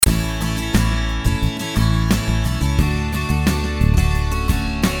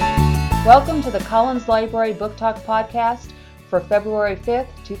Welcome to the Collins Library Book Talk podcast for February 5th,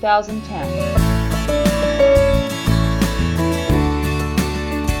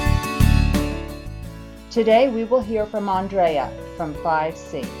 2010. Today we will hear from Andraya from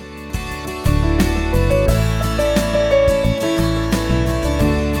 5C.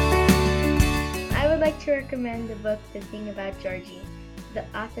 I would like to recommend the book The Thing About Georgie. The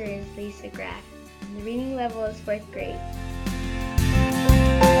author is Graff. The reading level is 4th grade.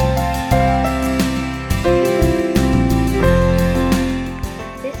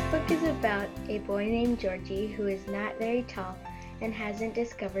 This book is about a boy named Georgie who is not very tall and hasn't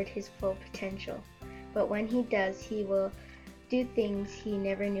discovered his full potential. But when he does, he will do things he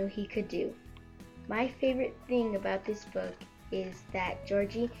never knew he could do. My favorite thing about this book is that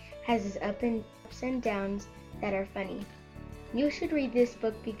Georgie has his ups and downs that are funny. You should read this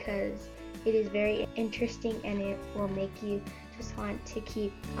book because it is very interesting and it will make you just want to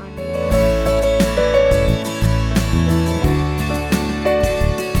keep on reading.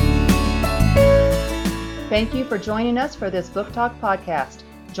 Thank you for joining us for this Book Talk podcast.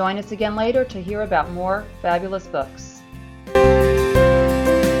 Join us again later to hear about more fabulous books.